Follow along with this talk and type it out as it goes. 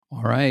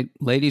All right,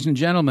 ladies and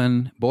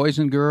gentlemen, boys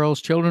and girls,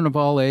 children of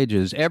all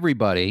ages,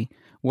 everybody,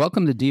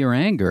 welcome to Dear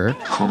Anger.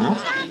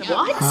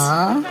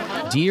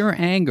 What? Dear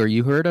Anger,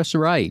 you heard us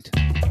right.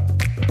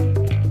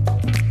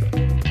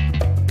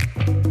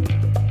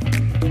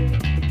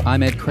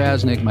 I'm Ed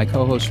Krasnick, my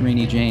co-host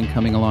Rini Jane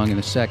coming along in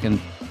a second,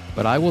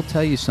 but I will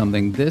tell you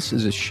something. This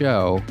is a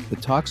show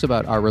that talks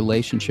about our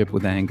relationship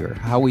with anger,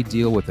 how we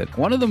deal with it.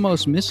 One of the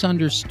most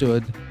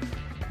misunderstood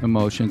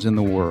emotions in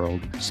the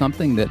world,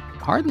 something that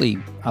hardly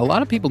a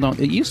lot of people don't.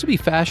 It used to be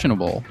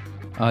fashionable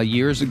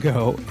years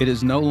ago. It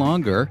is no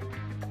longer,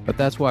 but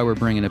that's why we're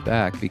bringing it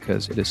back,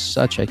 because it is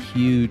such a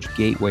huge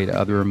gateway to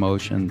other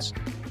emotions,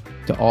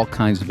 to all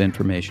kinds of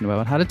information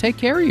about how to take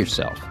care of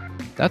yourself.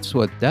 That's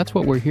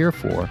what we're here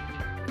for.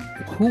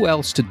 Who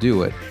else to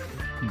do it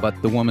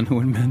but the woman who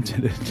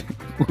invented it,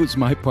 who's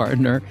my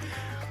partner?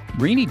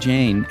 Rini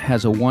Jane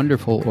has a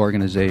wonderful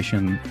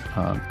organization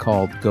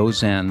called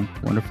GoZen,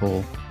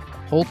 wonderful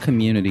whole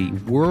community,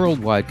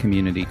 worldwide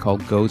community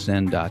called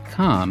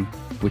GoZen.com,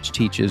 which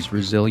teaches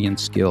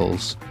resilience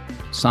skills,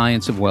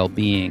 science of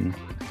well-being,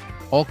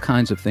 all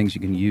kinds of things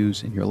you can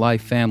use in your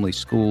life, family,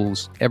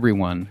 schools,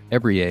 everyone,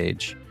 every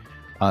age,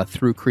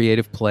 through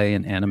creative play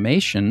and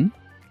animation.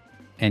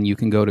 And you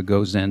can go to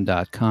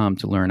GoZen.com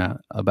to learn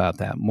about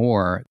that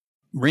more.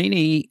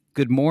 Rini,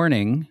 good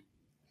morning.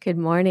 Good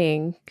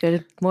morning.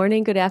 Good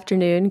morning, good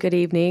afternoon, good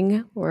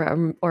evening,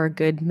 or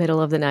good middle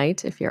of the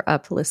night if you're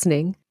up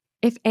listening.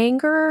 If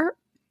anger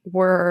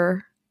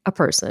were a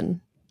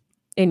person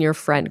in your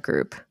friend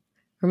group,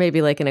 or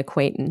maybe like an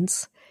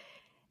acquaintance,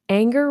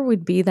 anger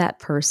would be that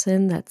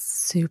person that's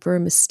super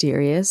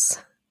mysterious,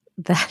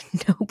 that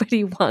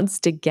nobody wants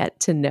to get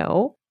to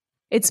know.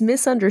 It's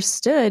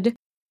misunderstood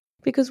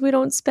because we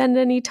don't spend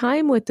any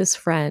time with this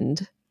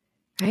friend,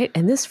 right?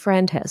 And this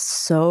friend has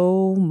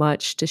so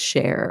much to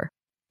share,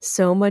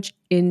 so much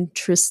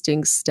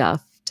interesting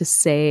stuff to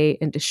say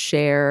and to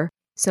share.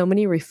 So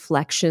many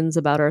reflections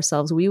about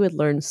ourselves. We would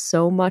learn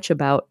so much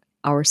about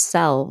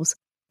ourselves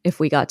if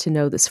we got to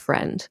know this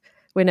friend.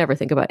 We never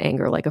think about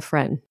anger like a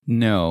friend.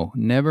 No,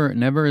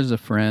 never as a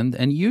friend,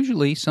 and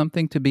usually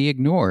something to be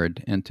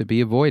ignored and to be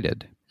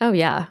avoided. Oh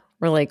yeah.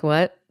 We're like,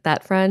 what?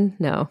 That friend?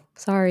 No.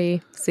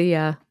 Sorry. See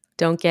ya.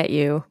 Don't get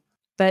you.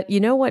 But you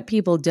know what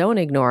people don't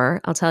ignore?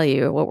 I'll tell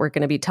you what we're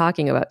going to be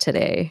talking about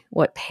today.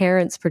 What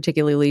parents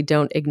particularly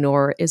don't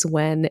ignore is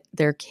when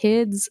their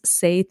kids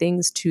say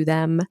things to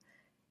them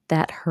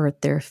that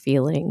hurt their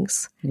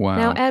feelings. Wow.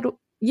 Now, Ed,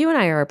 you and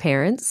I are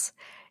parents,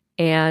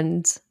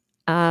 and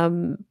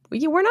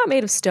we're not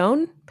made of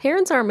stone.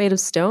 Parents aren't made of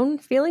stone.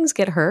 Feelings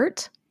get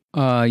hurt.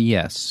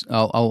 Yes.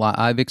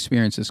 I've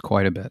experienced this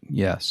quite a bit.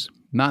 Yes.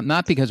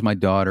 Not because my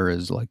daughter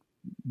is like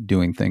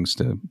doing things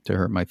to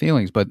hurt my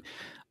feelings, but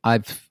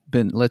I've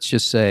been, let's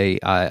just say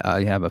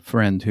I have a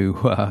friend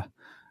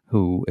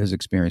who has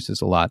experienced this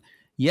a lot.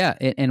 Yeah.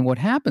 And what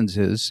happens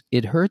is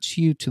it hurts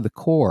you to the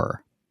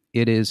core.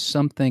 It is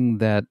something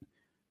that,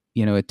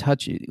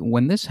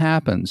 when this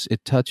happens,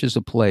 it touches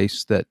a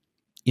place that,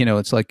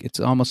 it's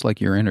almost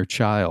like your inner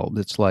child.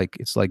 It's like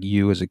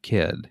you as a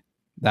kid,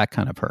 that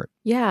kind of hurt.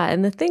 Yeah.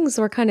 And the things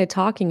we're kind of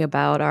talking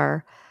about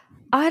are,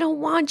 I don't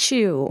want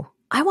you.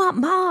 I want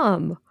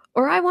mom,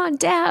 or I want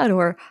dad,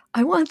 or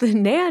I want the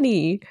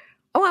nanny.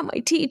 I want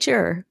my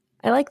teacher.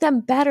 I like them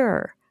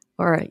better.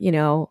 Or,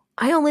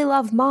 I only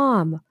love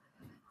mom.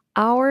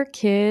 Our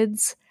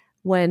kids,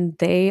 when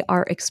they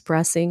are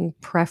expressing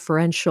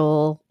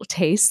preferential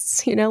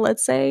tastes,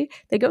 let's say,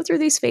 they go through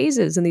these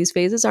phases, and these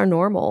phases are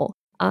normal.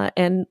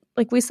 And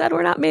like we said,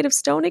 we're not made of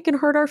stone. It can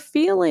hurt our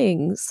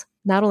feelings.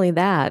 Not only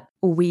that,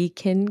 we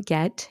can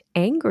get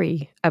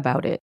angry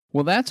about it.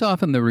 Well, that's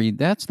often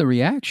that's the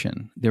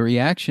reaction. The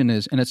reaction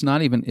is, and it's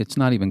not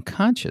even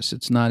conscious.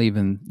 It's not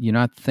even, you're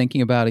not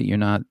thinking about it. You're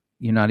not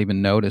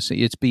even noticing.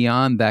 It's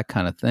beyond that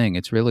kind of thing.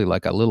 It's really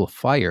like a little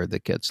fire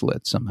that gets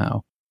lit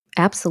somehow.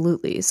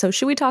 Absolutely. So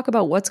should we talk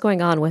about what's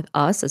going on with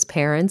us as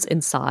parents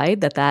inside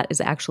that is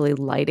actually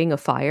lighting a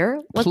fire?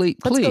 Let's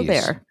go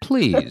there.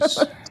 Please.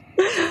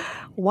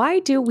 Why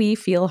do we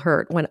feel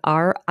hurt when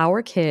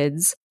our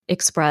kids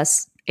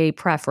express a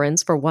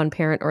preference for one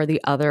parent or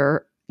the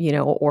other,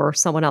 or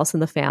someone else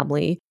in the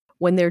family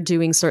when they're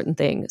doing certain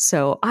things?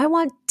 So I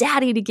want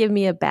daddy to give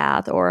me a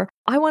bath, or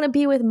I want to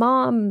be with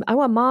mom. I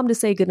want mom to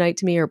say goodnight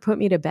to me or put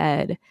me to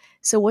bed.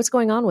 So what's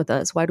going on with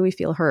us? Why do we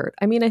feel hurt?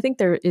 I mean, I think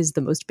there is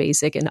the most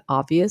basic and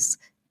obvious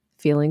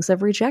feelings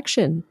of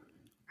rejection,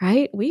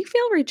 right? We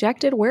feel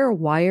rejected. We're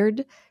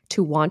wired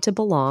to want to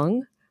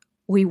belong.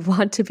 We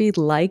want to be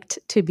liked,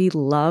 to be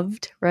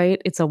loved,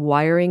 right? It's a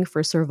wiring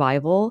for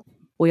survival.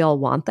 We all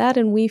want that,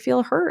 and we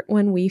feel hurt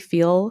when we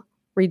feel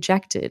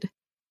rejected.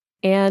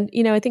 And,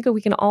 I think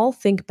we can all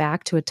think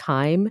back to a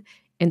time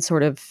and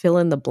sort of fill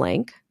in the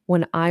blank.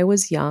 When I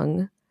was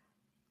young,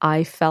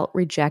 I felt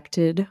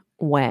rejected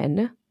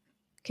when.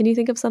 Can you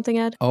think of something,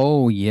 Ed?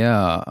 Oh,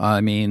 yeah.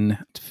 I mean,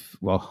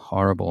 well,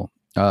 horrible.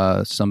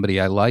 Somebody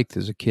I liked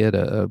as a kid,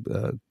 a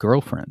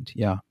girlfriend.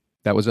 Yeah.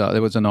 It was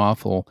an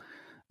awful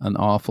an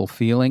awful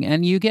feeling.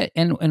 And you get,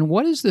 and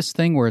what is this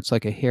thing where it's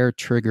like a hair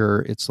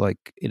trigger? It's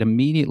like it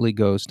immediately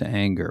goes to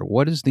anger.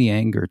 What is the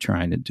anger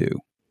trying to do?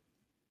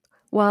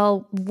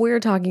 Well, we're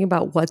talking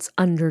about what's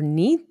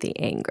underneath the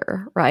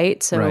anger,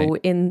 right? So Right.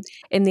 in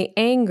the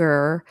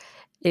anger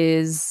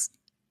is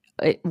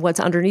what's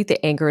underneath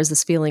the anger is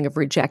this feeling of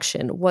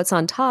rejection. What's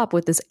on top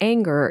with this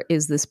anger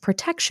is this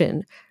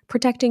protection,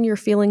 protecting your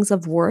feelings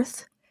of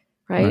worth,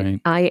 right?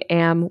 Right. I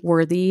am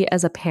worthy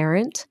as a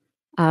parent.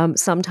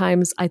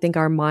 Sometimes I think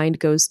our mind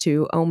goes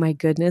to, oh my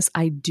goodness,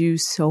 I do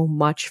so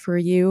much for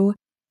you.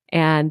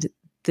 And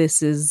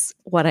this is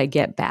what I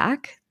get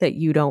back, that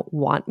you don't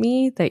want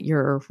me, that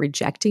you're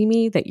rejecting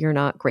me, that you're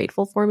not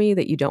grateful for me,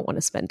 that you don't want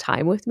to spend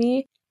time with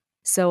me.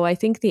 So I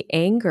think the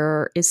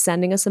anger is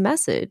sending us a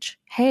message.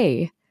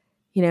 Hey,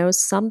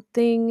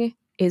 something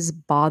is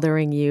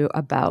bothering you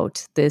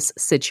about this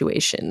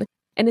situation.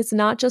 And it's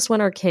not just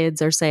when our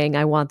kids are saying,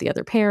 I want the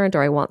other parent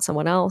or I want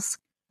someone else.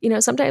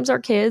 Sometimes our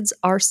kids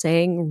are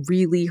saying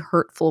really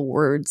hurtful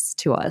words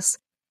to us.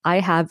 I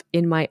have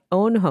in my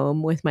own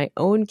home with my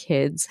own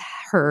kids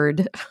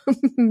heard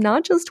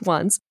not just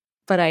once,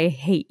 but I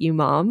hate you,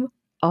 mom.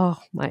 Oh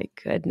my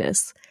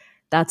goodness.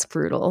 That's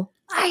brutal.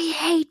 I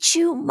hate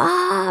you,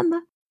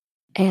 mom.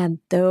 And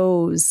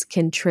those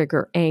can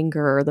trigger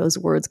anger. Those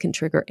words can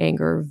trigger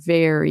anger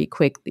very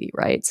quickly,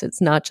 right? So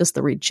it's not just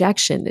the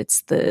rejection,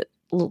 it's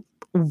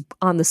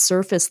on the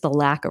surface, the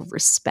lack of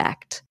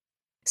respect.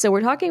 So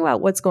we're talking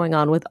about what's going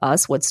on with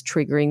us, what's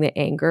triggering the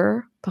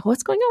anger, but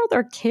what's going on with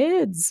our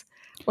kids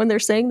when they're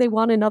saying they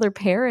want another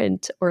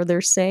parent or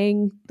they're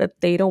saying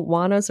that they don't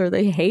want us or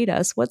they hate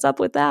us? What's up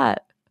with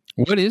that?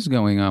 What is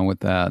going on with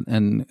that?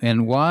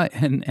 And why?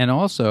 And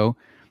also,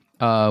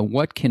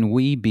 what can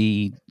we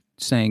be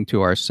saying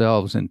to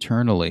ourselves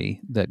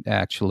internally that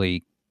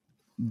actually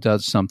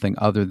does something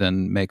other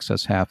than makes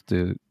us have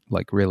to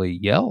like really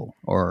yell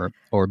or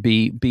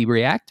be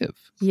reactive?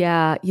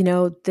 Yeah,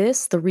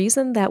 the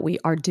reason that we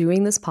are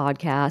doing this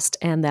podcast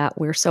and that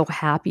we're so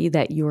happy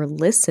that you're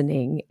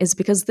listening is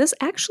because this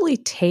actually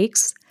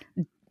takes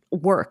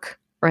work,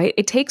 right?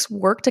 It takes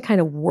work to kind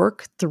of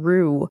work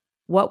through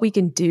what we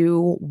can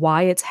do,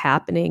 why it's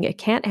happening. It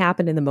can't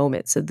happen in the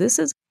moment. So this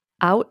is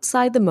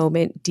outside the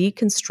moment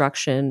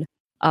deconstruction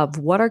of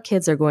what our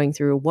kids are going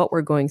through, what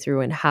we're going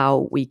through, and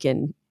how we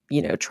can,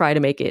 try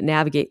to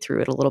navigate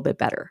through it a little bit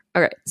better.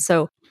 All right.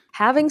 So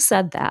having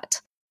said that,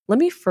 let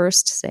me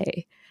first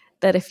say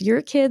that if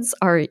your kids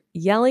are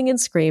yelling and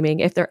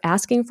screaming, if they're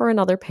asking for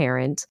another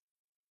parent,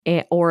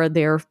 or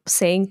they're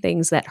saying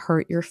things that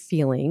hurt your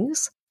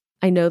feelings,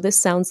 I know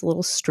this sounds a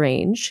little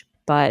strange,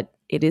 but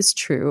it is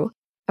true.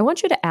 I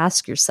want you to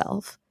ask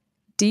yourself,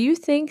 do you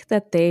think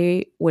that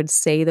they would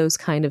say those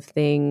kind of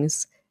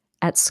things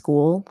at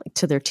school, like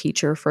to their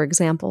teacher, for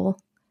example?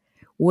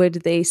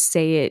 Would they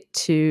say it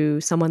to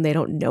someone they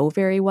don't know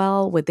very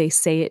well? Would they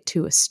say it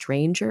to a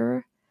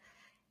stranger?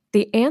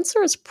 The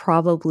answer is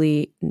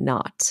probably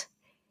not.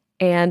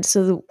 And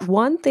so the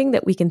one thing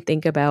that we can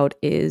think about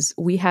is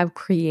we have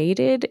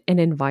created an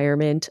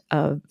environment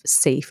of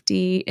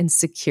safety and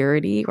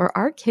security where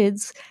our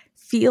kids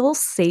feel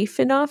safe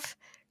enough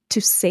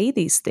to say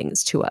these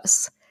things to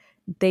us.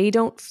 They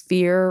don't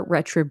fear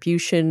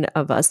retribution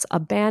of us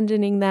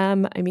abandoning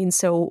them. I mean,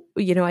 so,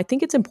 I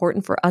think it's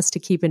important for us to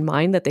keep in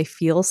mind that they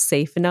feel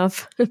safe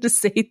enough to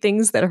say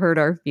things that hurt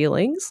our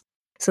feelings.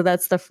 So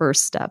that's the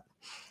first step.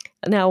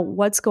 Now,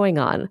 what's going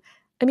on?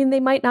 I mean, they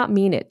might not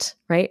mean it,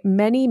 right?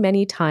 Many,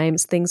 many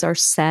times things are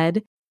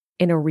said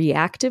in a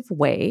reactive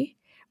way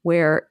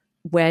where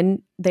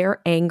when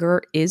their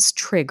anger is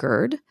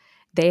triggered,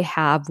 they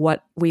have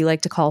what we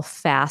like to call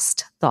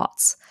fast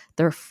thoughts.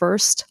 Their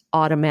first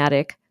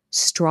automatic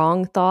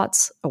strong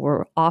thoughts,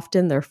 or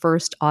often their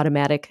first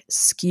automatic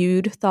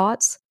skewed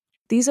thoughts.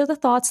 These are the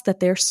thoughts that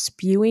they're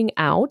spewing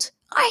out.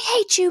 I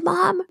hate you,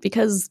 mom,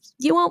 because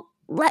you won't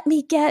let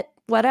me get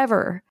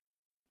whatever.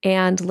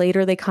 And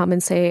later they come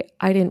and say,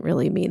 I didn't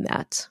really mean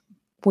that.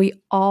 We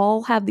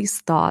all have these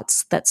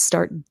thoughts that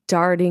start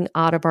darting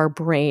out of our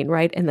brain,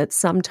 right? And that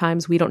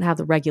sometimes we don't have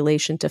the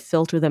regulation to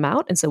filter them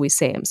out. And so we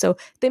say them. So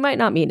they might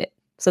not mean it.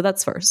 So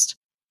that's first,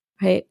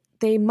 right?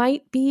 They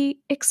might be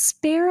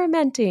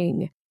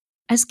experimenting.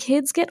 As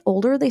kids get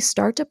older, they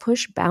start to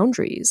push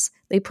boundaries.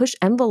 They push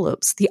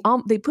envelopes.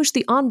 They push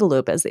the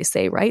envelope, as they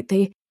say, right?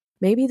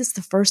 Maybe this is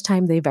the first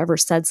time they've ever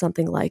said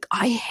something like,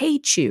 I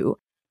hate you.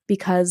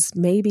 Because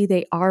maybe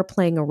they are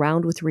playing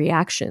around with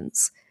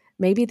reactions.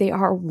 Maybe they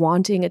are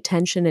wanting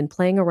attention and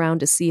playing around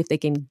to see if they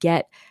can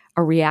get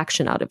a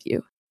reaction out of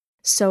you.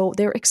 So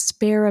they're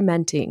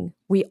experimenting.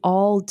 We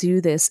all do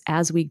this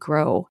as we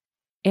grow.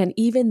 And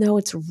even though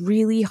it's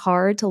really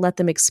hard to let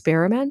them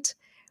experiment,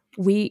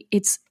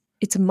 it's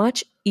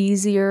much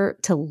easier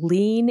to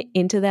lean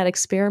into that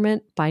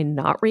experiment by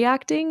not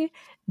reacting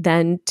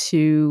than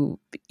to,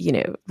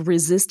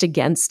 resist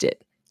against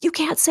it. You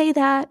can't say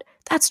that.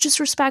 That's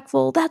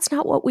disrespectful. That's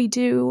not what we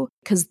do.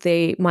 Because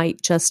they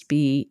might just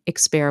be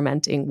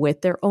experimenting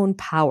with their own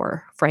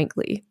power,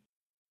 frankly.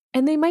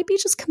 And they might be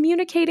just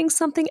communicating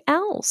something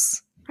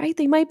else. right?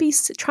 They might be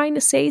trying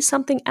to say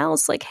something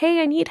else like,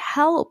 hey, I need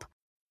help.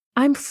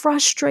 I'm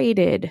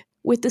frustrated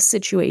with the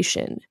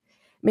situation.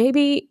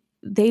 Maybe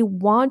they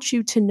want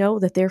you to know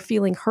that they're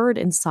feeling hurt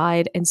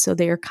inside. And so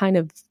they're kind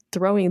of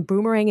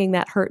boomeranging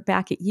that hurt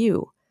back at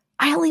you.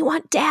 I only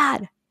want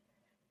dad.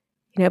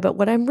 But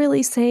what I'm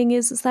really saying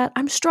is that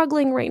I'm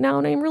struggling right now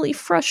and I'm really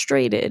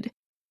frustrated.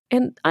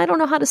 And I don't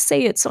know how to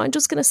say it, so I'm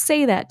just going to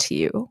say that to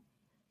you.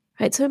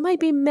 Right? So it might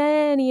be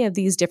many of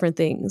these different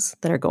things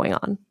that are going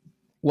on.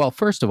 Well,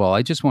 first of all,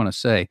 I just want to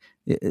say,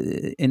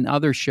 in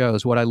other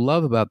shows, what I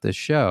love about this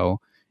show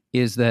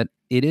is that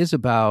it is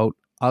about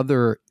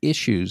other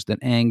issues that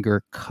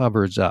anger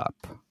covers up.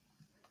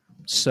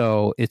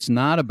 So it's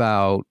not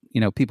about,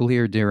 people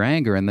hear Dear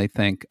Anger and they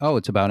think, oh,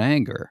 it's about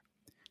anger.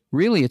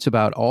 Really, it's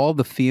about all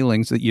the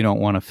feelings that you don't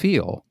want to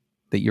feel,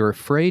 that you're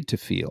afraid to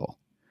feel,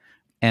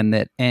 and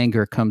that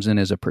anger comes in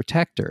as a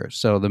protector.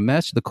 So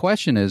the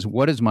question is,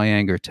 what is my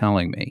anger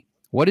telling me?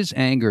 What is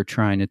anger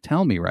trying to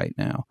tell me right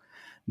now?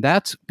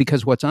 That's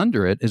because what's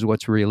under it is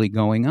what's really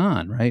going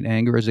on, right?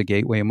 Anger is a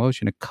gateway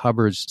emotion. It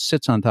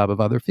sits on top of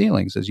other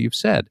feelings, as you've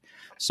said.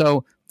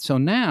 So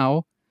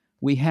now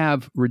we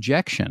have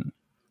rejection.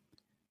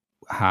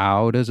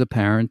 How does a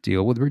parent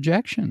deal with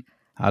rejection?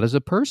 How does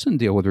a person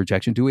deal with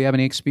rejection? Do we have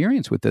any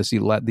experience with this?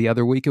 The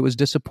other week, it was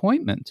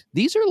disappointment.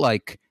 These are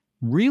like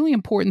really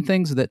important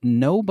things that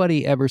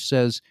nobody ever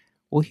says,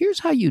 well, here's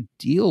how you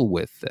deal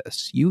with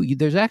this.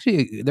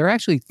 There are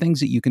actually things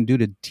that you can do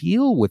to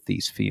deal with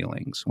these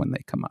feelings when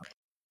they come up.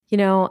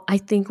 I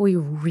think we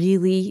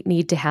really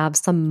need to have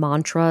some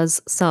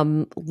mantras,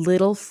 some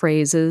little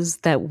phrases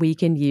that we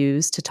can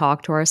use to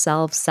talk to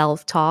ourselves,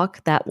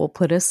 self-talk that will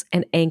put us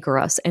and anchor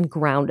us and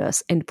ground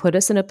us and put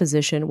us in a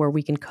position where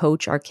we can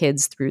coach our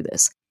kids through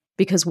this.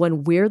 Because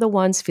when we're the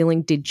ones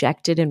feeling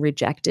dejected and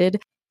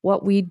rejected,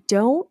 what we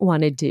don't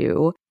want to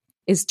do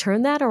is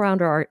turn that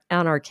around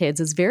on our kids.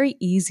 It's very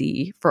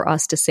easy for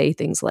us to say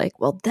things like,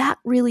 well, that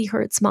really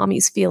hurts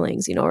mommy's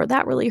feelings, or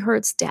that really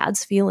hurts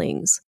dad's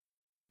feelings.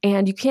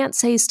 And you can't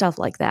say stuff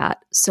like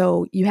that.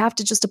 So you have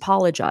to just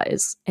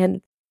apologize.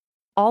 And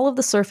all of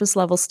the surface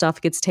level stuff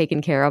gets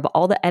taken care of.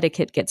 All the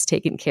etiquette gets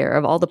taken care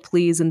of. All the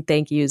please and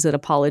thank yous and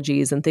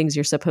apologies and things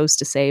you're supposed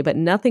to say, but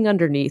nothing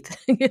underneath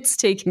gets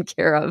taken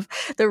care of.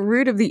 The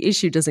root of the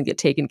issue doesn't get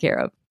taken care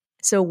of.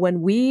 So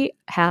when we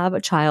have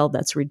a child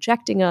that's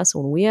rejecting us,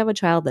 when we have a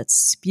child that's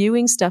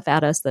spewing stuff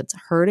at us that's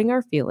hurting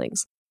our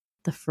feelings,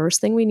 the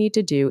first thing we need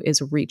to do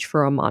is reach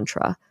for a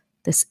mantra.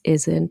 This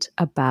isn't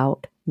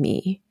about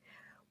me.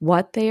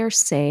 What they are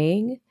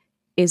saying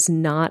is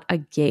not a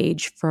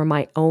gauge for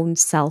my own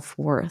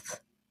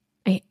self-worth.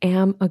 I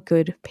am a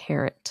good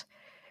parent.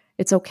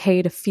 It's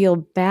okay to feel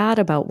bad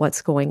about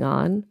what's going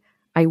on.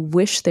 I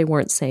wish they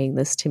weren't saying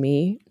this to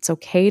me. It's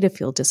okay to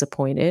feel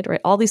disappointed,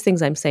 right? All these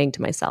things I'm saying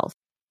to myself.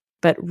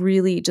 But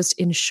really, just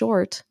in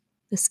short,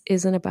 this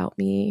isn't about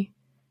me.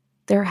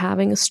 They're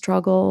having a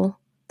struggle.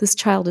 This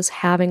child is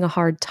having a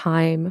hard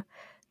time.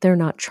 They're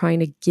not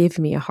trying to give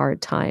me a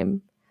hard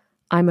time.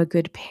 I'm a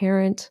good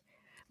parent.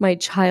 My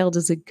child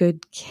is a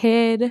good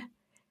kid.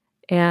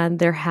 And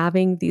they're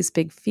having these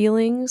big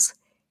feelings.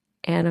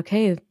 And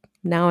okay,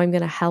 now I'm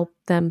going to help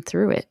them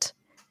through it.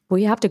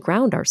 We have to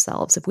ground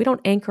ourselves. If we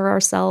don't anchor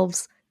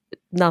ourselves,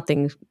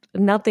 nothing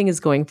is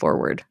going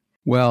forward.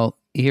 Well,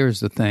 here's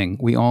the thing.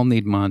 We all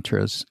need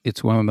mantras.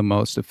 It's one of the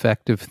most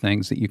effective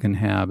things that you can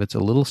have. It's a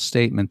little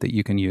statement that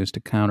you can use to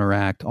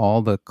counteract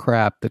all the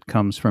crap that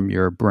comes from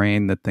your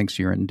brain that thinks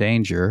you're in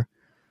danger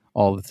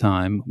all the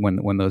time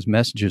when those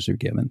messages are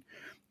given.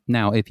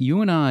 Now, if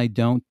you and I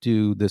don't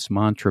do this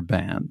mantra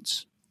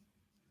bands,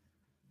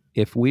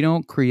 if we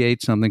don't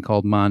create something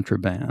called mantra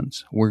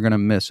bands, we're going to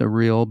miss a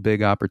real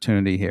big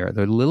opportunity here.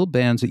 They're little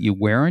bands that you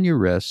wear on your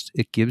wrist.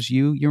 It gives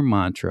you your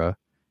mantra.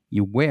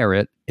 You wear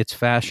it. It's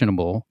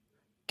fashionable.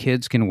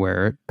 Kids can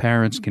wear it.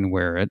 Parents can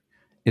wear it.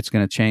 It's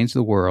going to change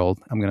the world.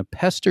 I'm going to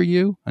pester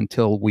you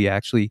until we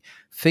actually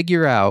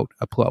figure out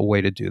a way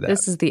to do that.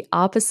 This is the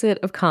opposite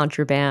of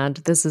contraband.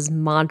 This is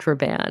mantra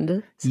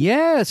band.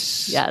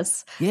 Yes.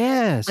 Yes.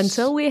 Yes.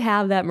 Until we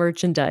have that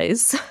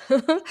merchandise,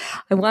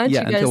 I want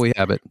you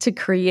guys to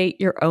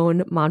create your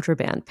own mantra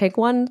band. Pick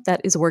one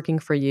that is working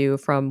for you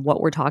from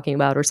what we're talking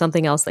about or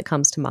something else that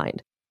comes to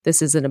mind.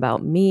 This isn't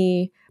about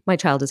me. My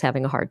child is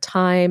having a hard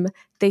time.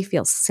 They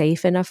feel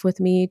safe enough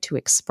with me to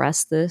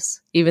express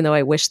this. Even though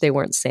I wish they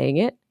weren't saying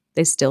it,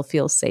 they still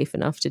feel safe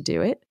enough to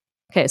do it.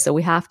 Okay, so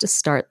we have to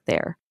start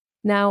there.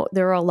 Now,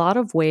 there are a lot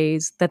of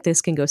ways that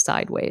this can go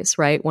sideways,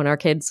 right? When our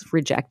kids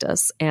reject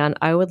us. And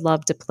I would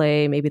love to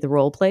play maybe the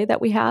role play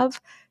that we have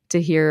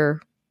to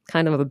hear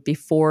kind of a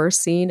before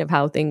scene of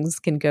how things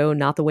can go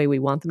not the way we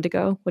want them to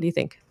go. What do you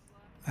think?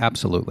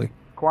 Absolutely.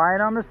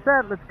 Quiet on the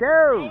set. Let's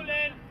go.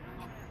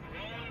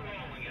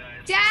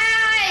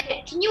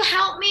 Dad, can you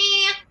help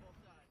me?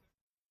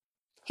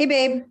 Hey,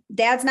 babe.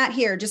 Dad's not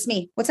here. Just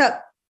me. What's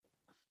up?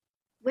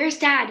 Where's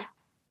Dad?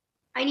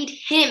 I need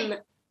him.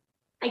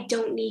 I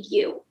don't need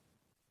you.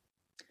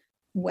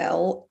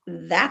 Well,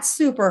 that's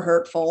super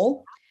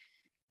hurtful.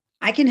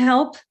 I can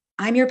help.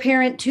 I'm your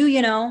parent too,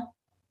 you know.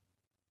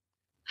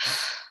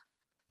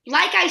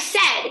 Like I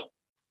said,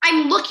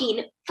 I'm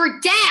looking for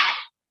Dad.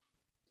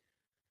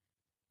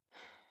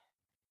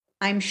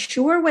 I'm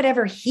sure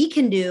whatever he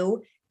can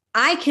do,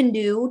 I can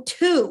do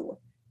too.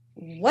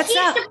 What's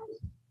up?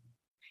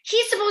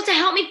 He's supposed to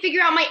help me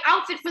figure out my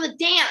outfit for the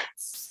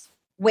dance.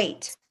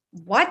 Wait,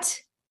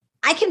 what?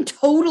 I can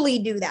totally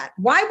do that.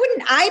 Why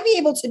wouldn't I be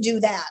able to do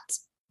that?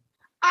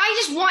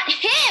 I just want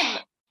him.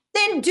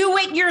 Then do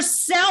it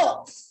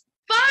yourself.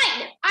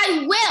 Fine,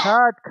 I will.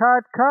 Cut.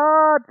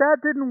 That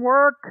didn't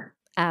work.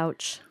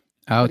 Ouch.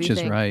 Ouch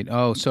is right.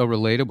 Oh, so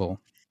relatable.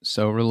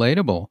 So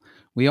relatable.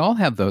 We all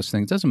have those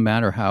things. Doesn't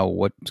matter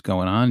what's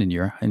going on in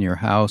your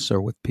house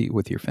or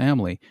with your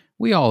family.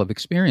 We all have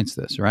experienced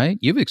this, right?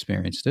 You've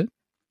experienced it.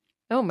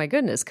 Oh my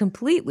goodness,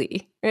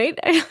 completely, right?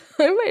 I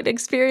might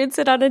experience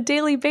it on a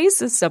daily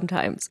basis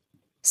sometimes.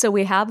 So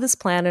we have this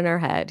plan in our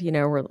head,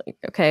 we're like,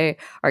 okay,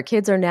 our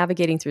kids are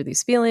navigating through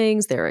these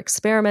feelings. They're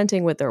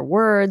experimenting with their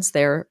words.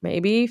 They're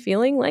maybe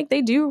feeling like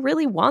they do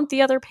really want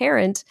the other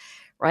parent,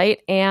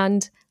 right?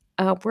 And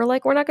we're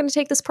like, we're not going to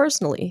take this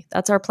personally.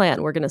 That's our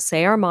plan. We're going to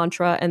say our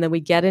mantra, and then we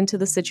get into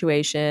the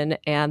situation,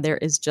 and there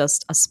is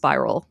just a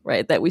spiral,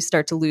 right? That we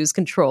start to lose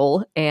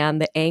control, and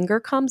the anger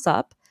comes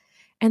up.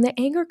 And the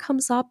anger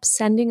comes up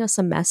sending us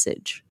a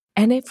message.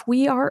 And if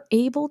we are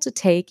able to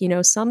take,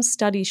 some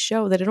studies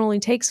show that it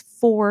only takes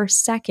 4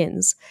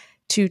 seconds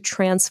to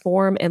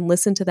transform and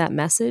listen to that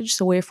message.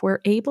 So if we're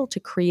able to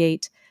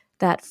create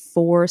that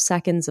 4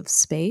 seconds of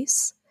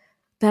space,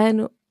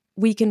 then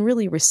we can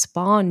really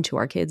respond to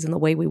our kids in the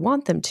way we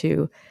want them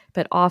to.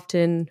 But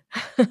often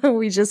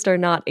we just are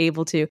not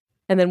able to.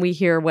 And then we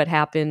hear what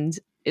happened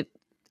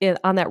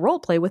on that role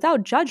play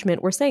without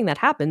judgment. We're saying that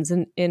happens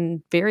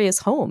in various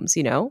homes,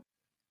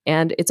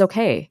 And it's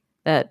okay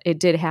that it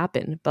did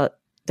happen, but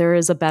there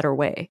is a better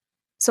way.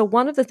 So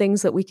one of the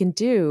things that we can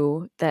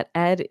do that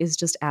Ed is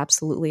just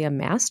absolutely a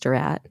master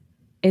at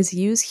is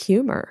use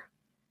humor.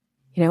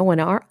 When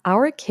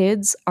our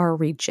kids are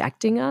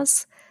rejecting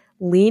us,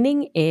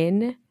 leaning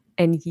in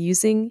and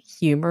using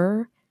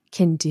humor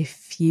can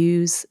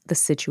diffuse the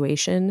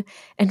situation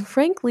and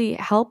frankly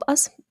help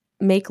us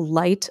make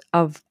light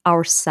of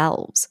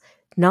ourselves,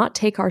 not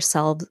take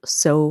ourselves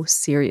so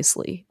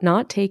seriously,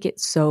 not take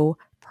it so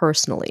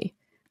personally.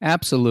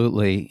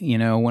 Absolutely.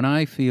 When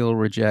I feel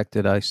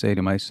rejected, I say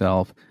to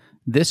myself,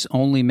 this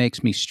only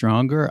makes me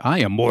stronger.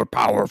 I am more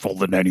powerful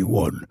than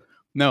anyone.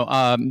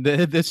 No,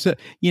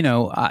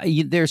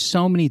 there's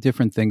so many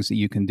different things that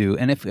you can do.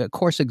 And of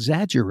course,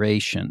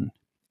 exaggeration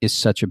is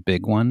such a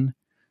big one.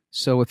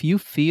 So if you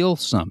feel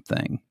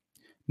something,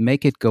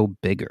 make it go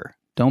bigger.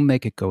 Don't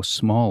make it go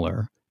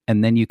smaller.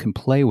 And then you can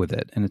play with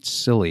it. And it's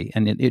silly.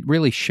 And it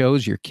really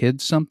shows your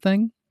kids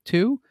something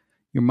too.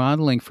 You're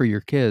modeling for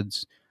your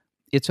kids.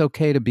 It's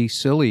okay to be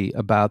silly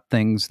about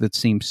things that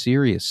seem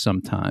serious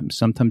sometimes.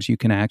 Sometimes you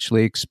can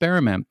actually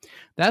experiment.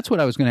 That's what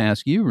I was going to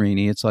ask you,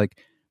 Rini. It's like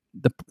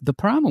the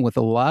problem with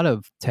a lot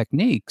of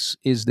techniques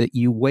is that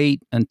you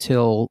wait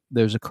until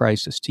there's a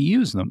crisis to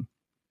use them.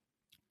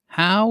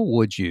 How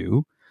would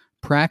you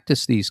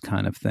practice these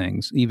kind of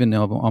things, even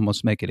though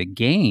almost make it a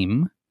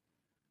game,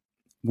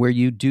 where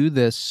you do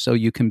this so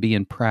you can be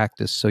in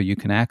practice, so you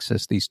can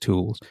access these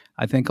tools?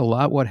 I think a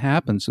lot what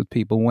happens with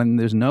people when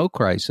there's no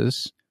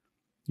crisis,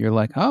 you're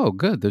like, oh,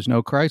 good, there's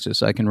no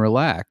crisis. I can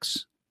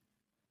relax.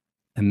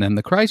 And then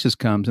the crisis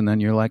comes, and then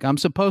you're like, I'm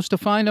supposed to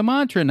find a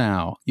mantra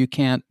now. You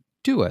can't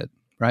do it,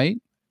 right?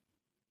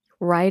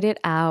 Write it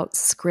out,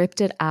 script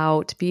it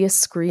out, be a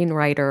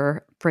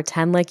screenwriter,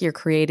 pretend like you're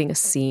creating a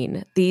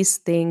scene. These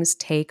things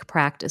take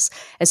practice,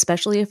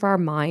 especially if our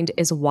mind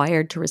is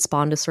wired to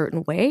respond a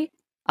certain way.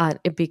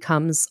 It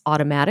becomes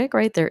automatic,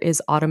 right? There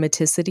is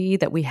automaticity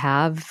that we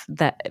have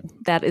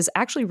that is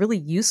actually really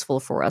useful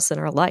for us in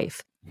our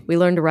life. We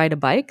learn to ride a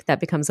bike, that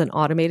becomes an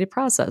automated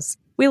process.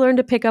 We learn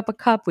to pick up a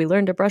cup, we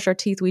learn to brush our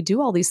teeth. We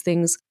do all these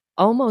things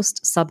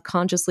almost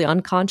subconsciously,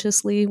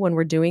 unconsciously when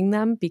we're doing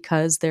them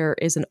because there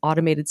is an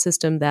automated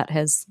system that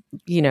has,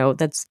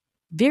 that's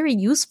very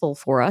useful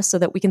for us so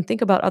that we can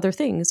think about other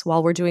things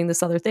while we're doing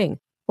this other thing.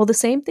 Well, the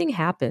same thing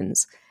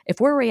happens. If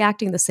we're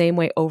reacting the same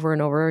way over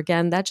and over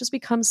again, that just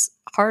becomes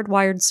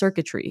hardwired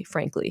circuitry,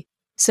 frankly.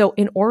 So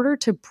in order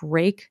to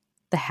break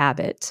the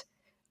habit,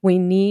 we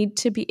need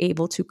to be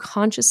able to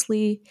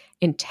consciously,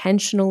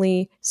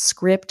 intentionally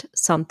script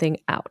something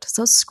out.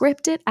 So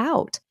script it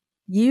out.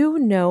 You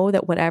know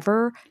that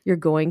whatever you're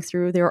going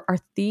through, there are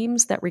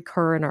themes that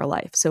recur in our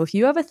life. So if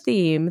you have a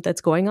theme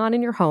that's going on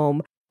in your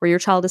home where your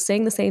child is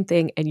saying the same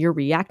thing and you're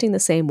reacting the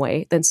same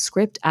way, then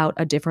script out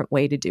a different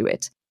way to do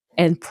it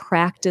and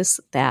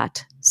practice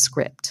that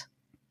script.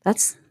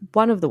 That's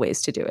one of the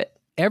ways to do it.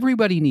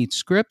 Everybody needs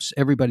scripts.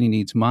 Everybody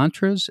needs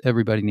mantras.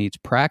 Everybody needs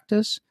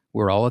practice.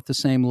 We're all at the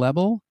same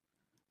level.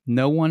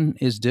 No one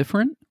is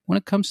different when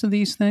it comes to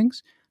these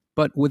things.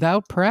 But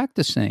without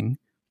practicing,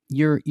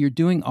 you're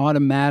doing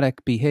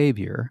automatic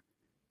behavior,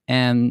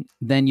 and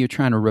then you're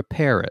trying to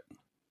repair it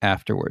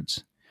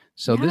afterwards.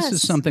 So This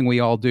is something we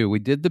all do. We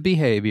did the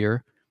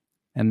behavior,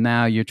 and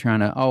now you're trying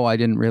to, I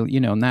didn't really,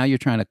 now you're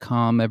trying to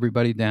calm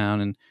everybody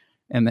down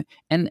And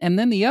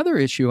then the other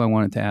issue I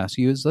wanted to ask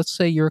you is, let's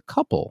say you're a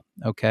couple,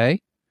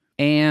 okay?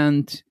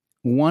 And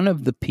one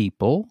of the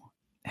people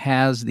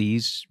has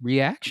these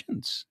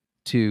reactions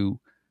to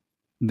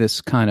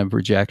this kind of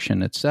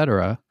rejection,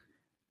 etc.,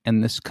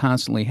 and this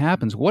constantly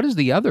happens. What does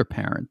the other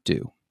parent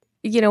do?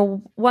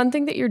 One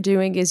thing that you're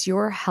doing is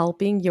you're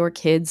helping your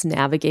kids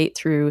navigate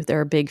through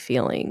their big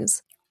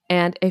feelings.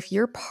 And if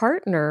your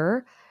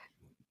partner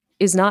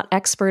is not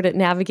expert at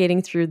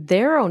navigating through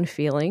their own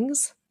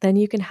feelings, then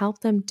you can help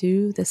them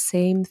do the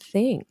same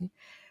thing,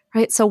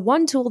 right? So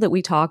one tool that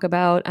we talk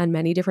about on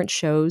many different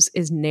shows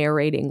is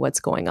narrating what's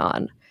going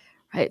on,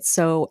 right?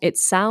 So it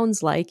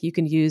sounds like you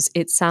can use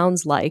 "it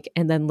sounds like"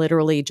 and then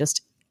literally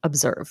just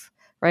observe,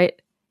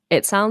 right?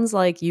 It sounds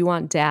like you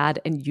want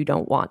dad and you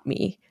don't want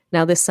me.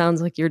 Now, this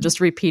sounds like you're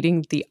just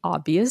repeating the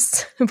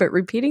obvious, but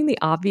repeating the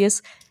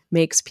obvious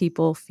makes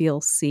people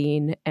feel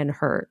seen and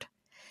heard.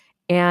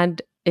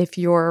 And if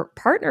your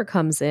partner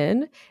comes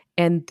in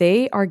and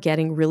they are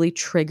getting really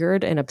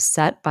triggered and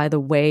upset by the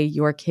way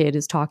your kid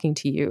is talking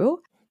to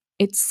you,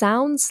 it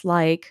sounds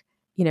like,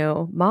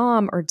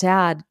 mom or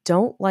dad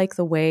don't like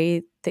the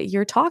way that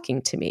you're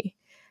talking to me.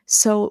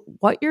 So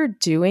what you're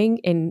doing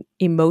in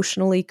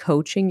emotionally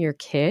coaching your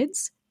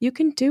kids, you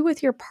can do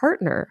with your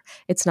partner.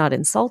 It's not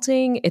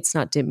insulting. It's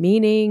not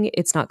demeaning.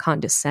 It's not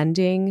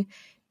condescending.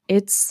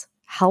 It's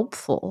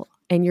helpful.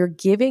 And you're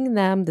giving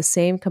them the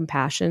same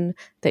compassion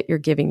that you're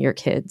giving your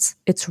kids.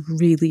 It's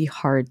really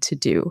hard to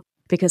do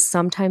because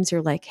sometimes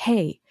you're like,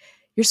 hey,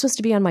 you're supposed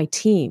to be on my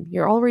team.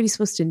 You're already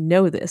supposed to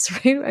know this,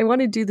 right? I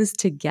want to do this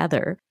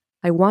together.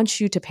 I want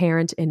you to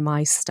parent in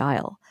my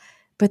style.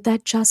 But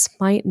that just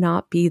might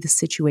not be the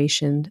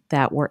situation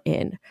that we're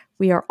in.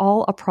 We are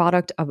all a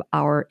product of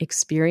our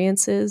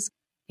experiences.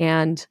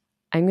 And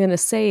I'm going to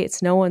say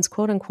it's no one's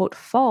quote unquote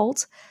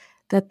fault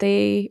that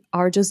they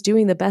are just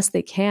doing the best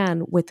they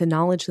can with the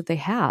knowledge that they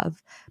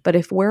have. But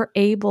if we're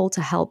able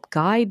to help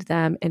guide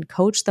them and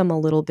coach them a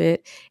little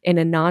bit in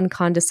a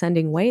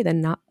non-condescending way,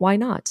 then why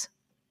not?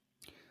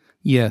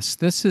 Yes,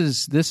 this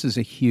is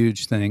a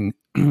huge thing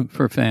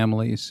for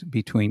families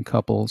between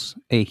couples,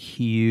 a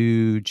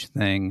huge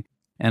thing.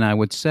 And I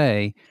would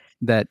say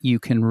that you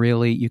can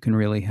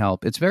really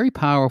help. It's very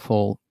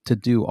powerful to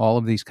do all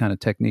of these kind of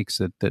techniques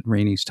that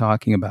Reni's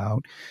talking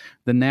about.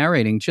 The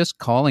narrating, just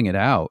calling it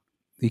out,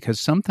 because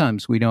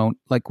sometimes we don't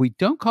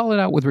call it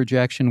out with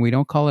rejection. We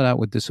don't call it out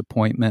with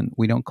disappointment.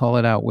 We don't call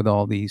it out with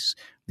all these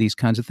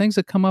kinds of things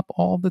that come up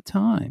all the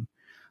time.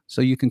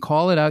 So you can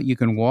call it out. You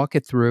can walk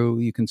it through.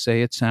 You can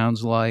say it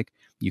sounds like.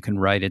 You can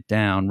write it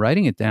down.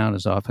 Writing it down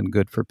is often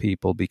good for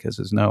people because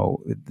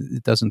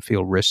it doesn't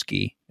feel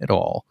risky at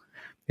all.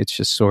 It's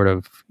just sort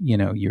of,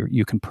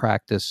 you can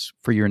practice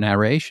for your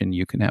narration.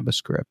 You can have a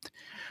script,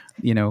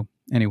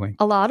 anyway.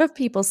 A lot of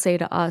people say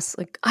to us,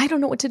 like, I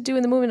don't know what to do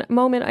in the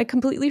moment. I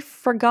completely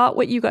forgot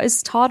what you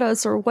guys taught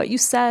us or what you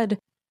said.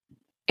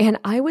 And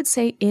I would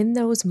say in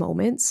those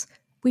moments,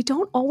 we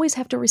don't always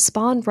have to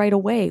respond right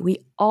away. We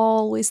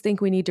always think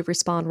we need to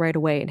respond right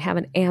away and have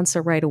an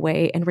answer right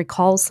away and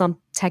recall some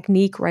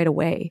technique right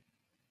away.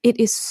 It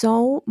is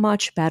so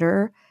much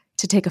better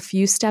to take a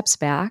few steps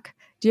back.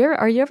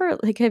 Have you ever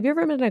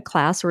been in a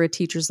class where a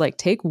teacher's like,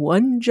 take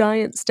one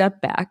giant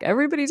step back?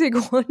 Everybody take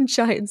one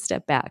giant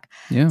step back.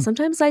 Yeah.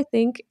 Sometimes I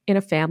think in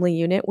a family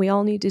unit, we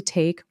all need to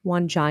take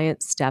one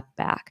giant step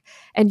back.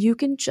 And you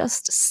can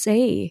just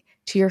say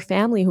to your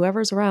family,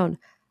 whoever's around,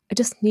 I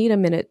just need a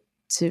minute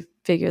to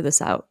figure this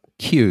out.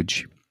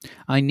 Huge.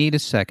 I need a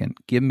second.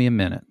 Give me a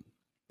minute.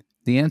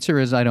 The answer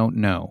is I don't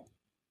know.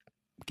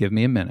 Give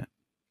me a minute.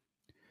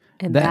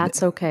 And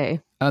that's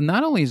okay.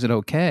 Not only is it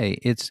okay,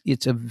 it's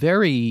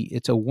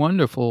a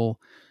wonderful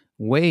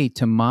way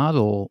to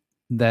model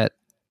that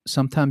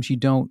sometimes you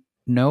don't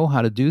know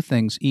how to do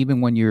things even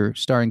when you're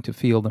starting to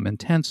feel them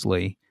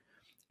intensely.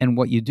 And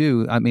what you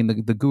do, I mean,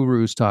 the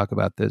gurus talk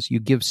about this, you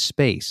give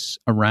space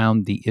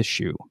around the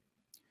issue.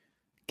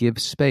 Give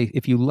space.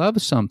 If you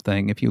love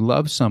something, if you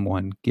love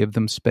someone, give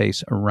them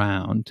space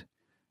around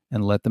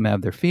and let them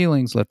have their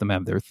feelings, let them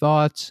have their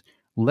thoughts,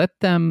 let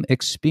them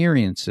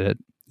experience it.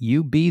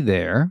 You be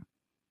there.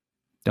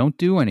 Don't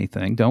do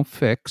anything. Don't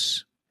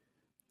fix.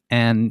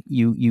 And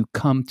you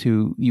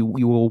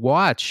will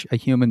watch a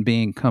human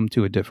being come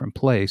to a different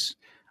place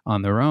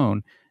on their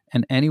own.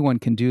 And anyone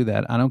can do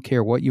that. I don't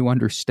care what you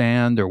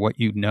understand or what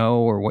you know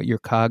or what your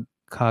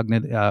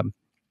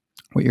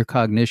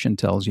cognition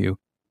tells you.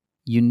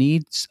 You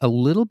need a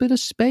little bit of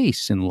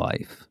space in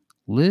life.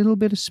 Little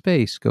bit of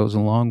space goes a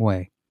long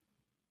way.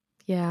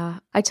 Yeah.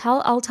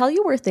 I'll tell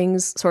you where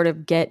things sort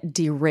of get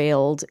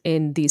derailed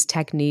in these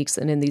techniques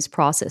and in these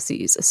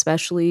processes,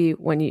 especially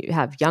when you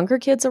have younger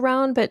kids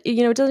around, but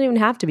it doesn't even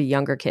have to be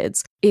younger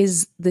kids,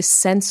 is the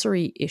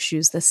sensory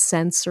issues, the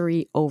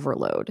sensory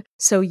overload.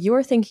 So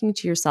you're thinking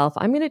to yourself,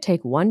 I'm going to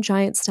take one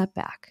giant step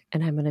back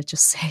and I'm going to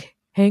just say,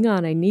 hang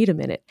on, I need a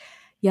minute.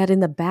 Yet in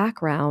the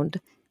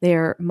background,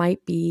 there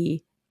might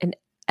be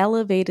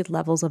elevated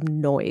levels of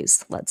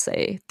noise, let's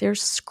say.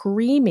 There's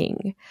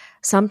screaming.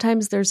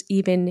 Sometimes there's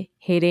even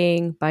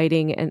hitting,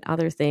 biting, and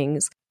other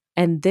things.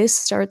 And this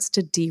starts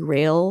to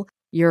derail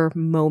your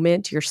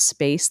moment, your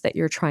space that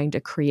you're trying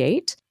to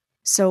create.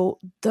 So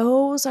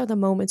those are the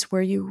moments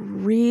where you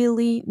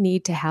really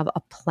need to have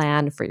a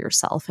plan for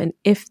yourself, an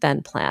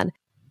if-then plan.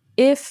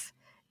 If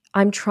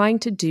I'm trying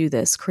to do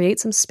this, create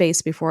some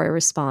space before I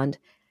respond,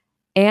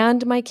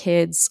 and my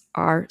kids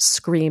are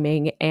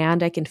screaming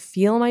and I can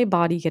feel my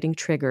body getting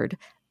triggered,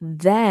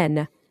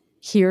 then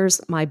here's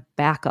my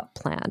backup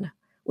plan.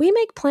 We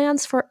make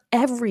plans for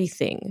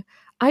everything.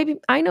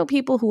 I know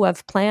people who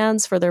have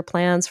plans for their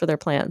plans for their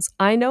plans.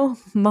 I know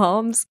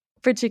moms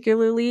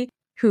particularly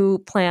who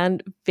plan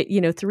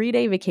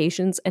 3-day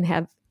vacations and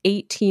have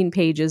 18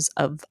 pages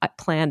of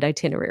planned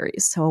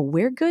itineraries. So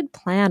we're good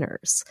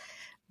planners.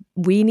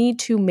 We need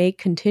to make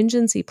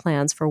contingency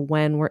plans for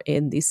when we're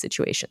in these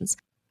situations.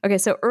 Okay,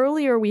 so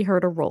earlier we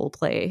heard a role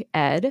play,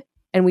 Ed,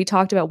 and we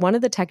talked about one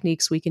of the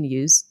techniques we can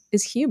use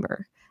is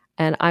humor.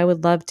 And I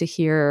would love to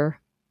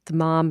hear the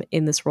mom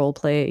in this role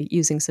play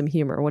using some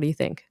humor. What do you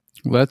think?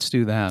 Let's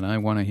do that. I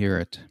want to hear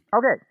it.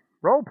 Okay,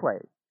 role play.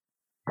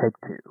 Take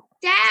 2.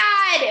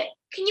 Dad,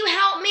 can you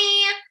help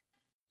me?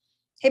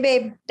 Hey,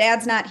 babe,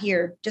 Dad's not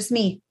here. Just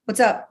me. What's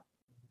up?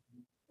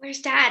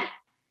 Where's Dad?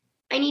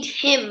 I need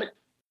him.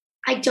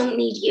 I don't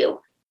need you.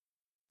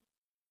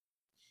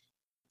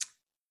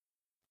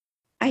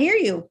 I hear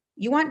you.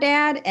 You want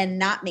Dad and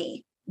not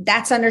me.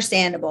 That's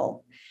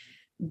understandable.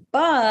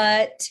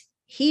 But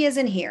he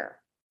isn't here.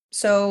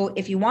 So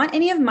if you want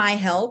any of my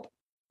help,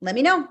 let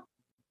me know.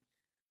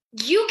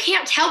 You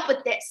can't help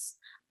with this.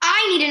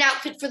 I need an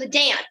outfit for the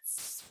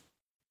dance.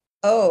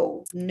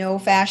 Oh, no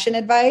fashion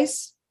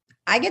advice?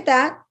 I get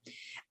that.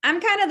 I'm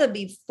kind of the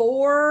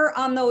before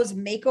on those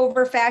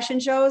makeover fashion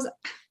shows.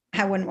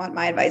 I wouldn't want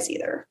my advice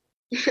either.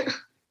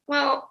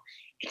 Well,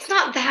 it's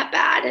not that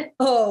bad.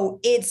 Oh,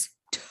 it's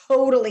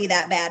totally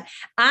that bad.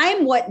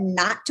 I'm what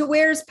not to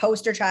wear's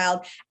poster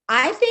child.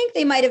 I think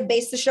they might have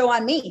based the show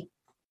on me.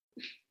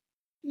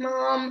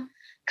 Mom,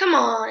 come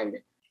on.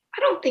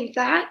 I don't think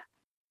that.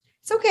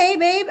 It's okay,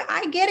 babe.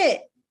 I get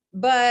it.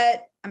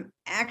 But I'm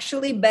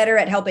actually better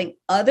at helping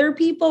other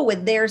people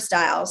with their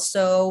styles.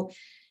 So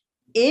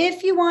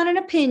if you want an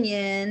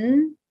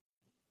opinion.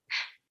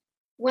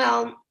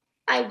 Well,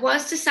 I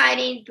was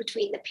deciding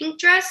between the pink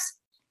dress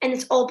and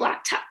this all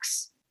black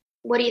tux.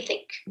 What do you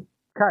think?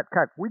 Cut.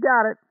 We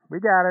got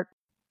it.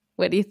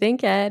 What do you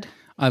think, Ed?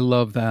 I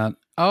love that.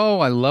 Oh,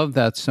 I love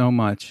that so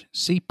much.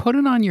 See, put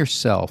it on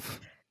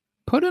yourself.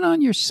 Put it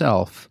on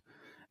yourself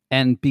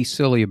and be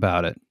silly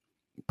about it.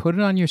 Put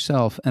it on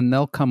yourself and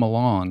they'll come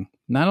along.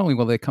 Not only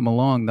will they come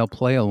along, they'll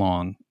play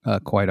along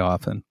quite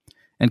often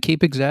and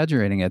keep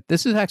exaggerating it.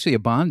 This is actually a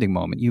bonding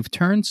moment. You've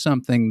turned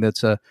something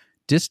that's a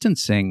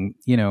distancing,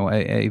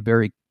 a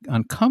very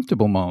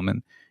uncomfortable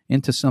moment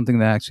into something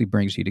that actually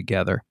brings you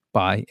together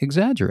by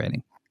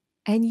exaggerating.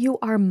 And you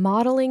are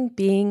modeling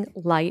being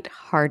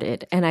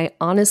lighthearted. And I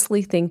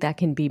honestly think that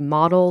can be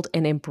modeled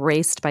and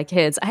embraced by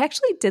kids. I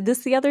actually did this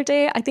the other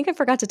day. I think I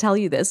forgot to tell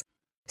you this.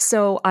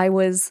 So I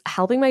was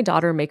helping my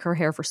daughter make her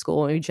hair for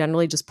school, and we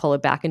generally just pull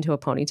it back into a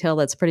ponytail.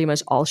 That's pretty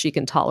much all she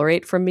can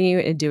tolerate from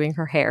me in doing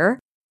her hair.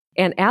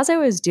 And as I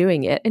was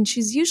doing it, and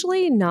she's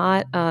usually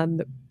not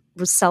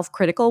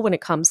self-critical when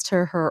it comes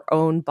to her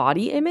own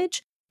body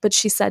image, but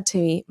she said to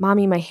me,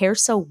 "Mommy, my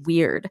hair's so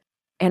weird."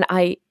 And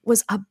I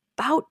was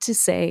about to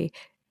say,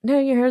 "No,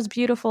 your hair is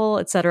beautiful,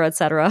 et cetera, et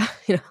cetera."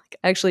 I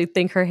actually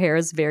think her hair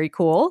is very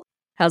cool,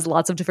 has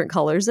lots of different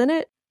colors in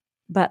it.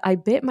 But I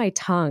bit my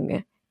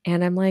tongue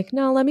and I'm like,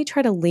 no, let me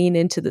try to lean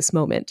into this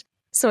moment.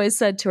 So I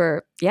said to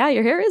her, "Yeah,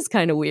 your hair is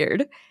kind of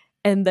weird."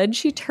 And then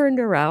she turned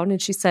around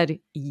and she said,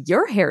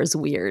 "Your hair is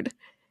weird."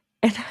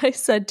 And I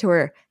said to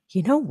her,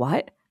 "You know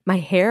what? My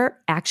hair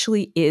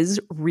actually is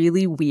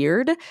really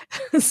weird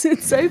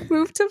since I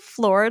moved to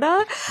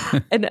Florida."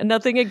 And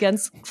nothing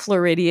against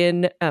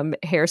Floridian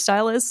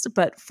hairstylists,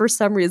 but for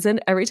some reason,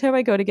 every time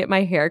I go to get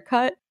my hair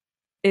cut,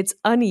 it's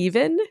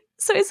uneven.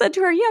 So I said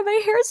to her, "Yeah,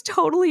 my hair is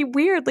totally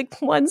weird. Like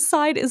one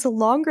side is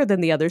longer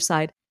than the other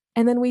side."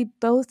 And then we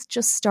both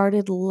just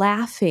started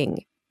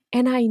laughing.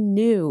 And I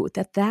knew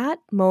that that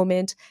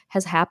moment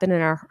has happened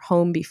in our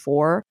home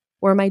before,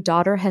 where my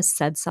daughter has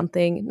said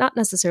something, not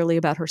necessarily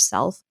about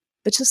herself,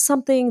 but just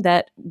something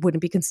that would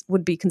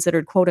be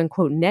considered quote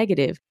unquote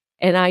negative.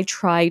 And I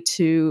try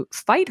to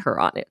fight her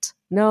on it.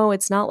 "No,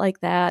 it's not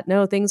like that.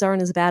 No, things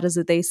aren't as bad as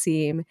they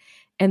seem."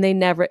 And it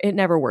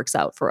never works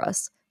out for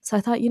us. So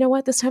I thought, you know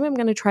what, this time I'm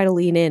going to try to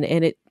lean in.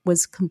 And it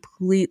was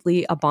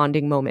completely a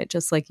bonding moment,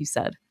 just like you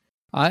said.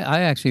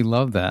 I actually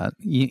love that.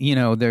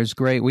 There's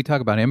great, we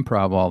talk about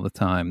improv all the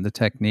time. The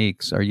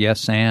techniques are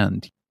yes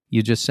and.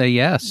 You just say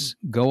yes,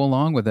 go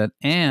along with it,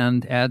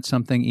 and add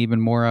something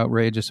even more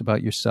outrageous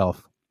about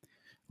yourself.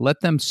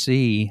 Let them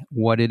see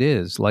what it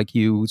is. Like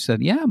you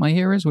said, "Yeah, my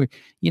hair is weird."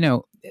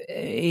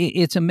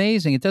 It's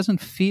amazing. It doesn't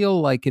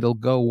feel like it'll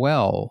go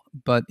well,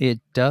 but it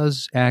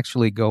does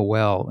actually go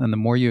well. And the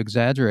more you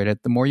exaggerate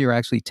it, the more you're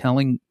actually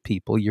telling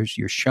people, you're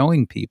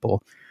showing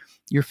people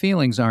your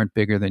feelings aren't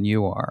bigger than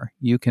you are.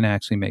 You can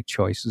actually make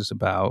choices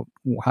about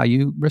how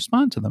you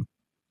respond to them.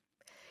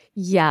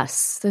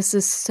 Yes, this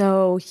is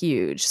so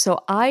huge.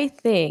 So I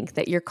think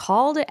that your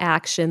call to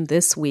action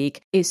this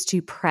week is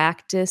to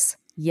practice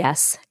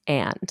yes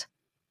and.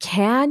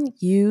 Can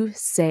you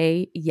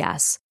say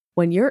yes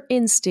when your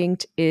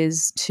instinct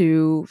is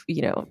to,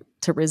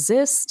 to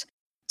resist,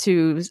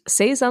 to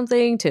say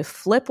something, to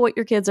flip what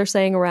your kids are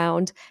saying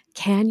around?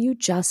 Can you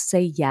just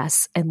say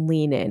yes and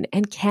lean in?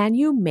 And can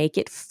you make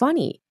it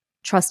funny?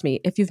 Trust me,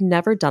 if you've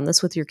never done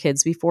this with your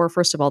kids before,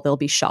 first of all, they'll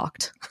be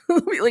shocked.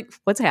 They'll be like,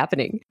 what's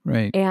happening?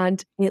 Right.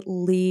 And it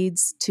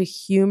leads to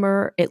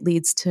humor. It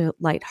leads to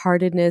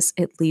lightheartedness.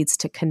 It leads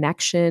to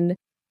connection.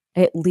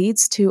 It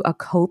leads to a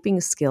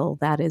coping skill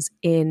that is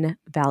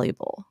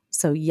invaluable.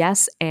 So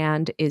yes,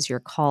 and is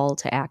your call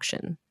to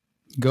action.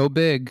 Go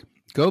big.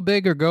 Go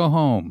big or go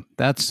home.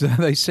 That's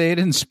they say it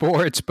in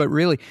sports, but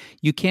really,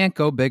 you can't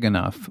go big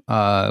enough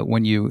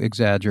when you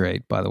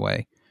exaggerate, by the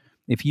way.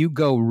 If you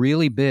go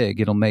really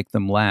big, it'll make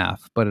them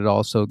laugh, but it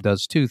also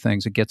does two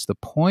things. It gets the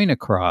point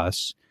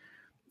across.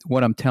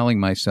 What I'm telling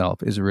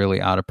myself is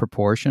really out of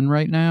proportion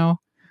right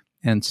now.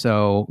 And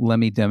so let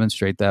me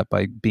demonstrate that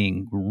by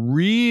being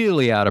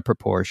really out of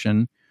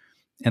proportion.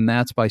 And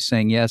that's by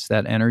saying, yes,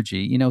 that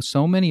energy.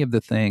 So many of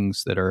the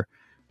things that are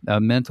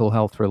mental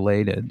health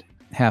related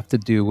have to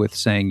do with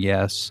saying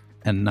yes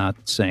and not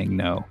saying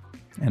no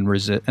and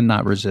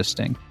not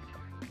resisting.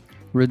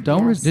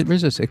 Don't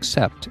resist.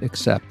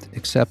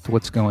 Accept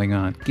what's going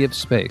on. Give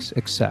space.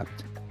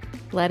 Accept.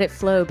 Let it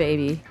flow,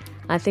 baby.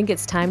 I think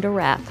it's time to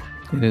wrap.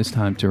 It is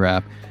time to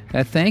wrap.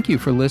 Thank you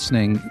for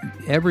listening.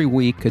 Every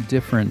week, a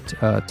different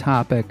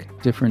topic,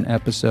 different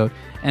episode,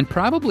 and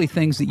probably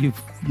things that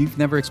you've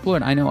never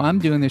explored. I know I'm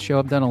doing this show.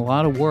 I've done a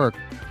lot of work.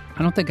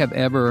 I don't think I've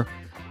ever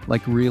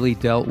really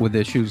dealt with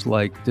issues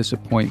like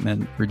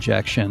disappointment,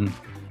 rejection,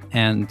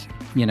 and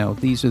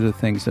these are the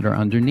things that are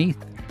underneath.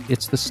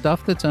 It's the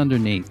stuff that's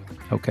underneath.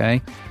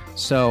 Okay,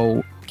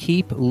 so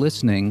keep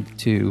listening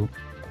to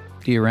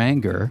Dear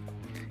Anger,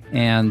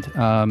 and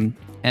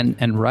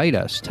write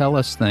us, tell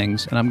us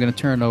things, and I'm going to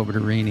turn it over to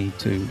Rini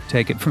to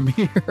take it from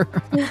here.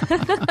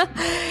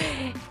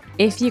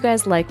 If you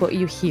guys like what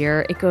you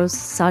hear, it goes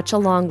such a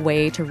long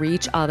way to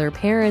reach other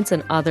parents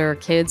and other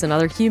kids and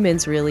other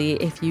humans, really,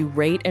 if you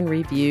rate and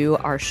review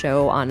our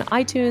show on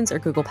iTunes or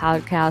Google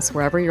Podcasts,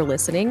 wherever you're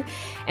listening.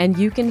 And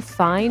you can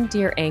find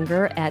Dear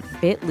Anger at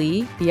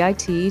bit.ly/Dear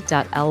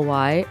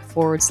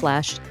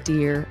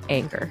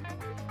Anger.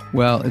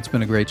 Well, it's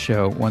been a great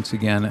show once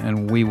again,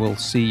 and we will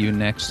see you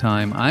next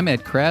time. I'm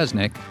Ed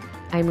Krasnick.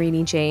 I'm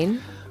Rini Jane.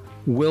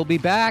 We'll be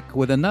back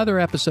with another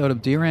episode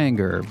of Dear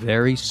Anger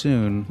very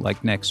soon,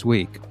 like next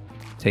week.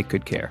 Take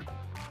good care.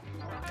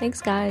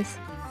 Thanks, guys.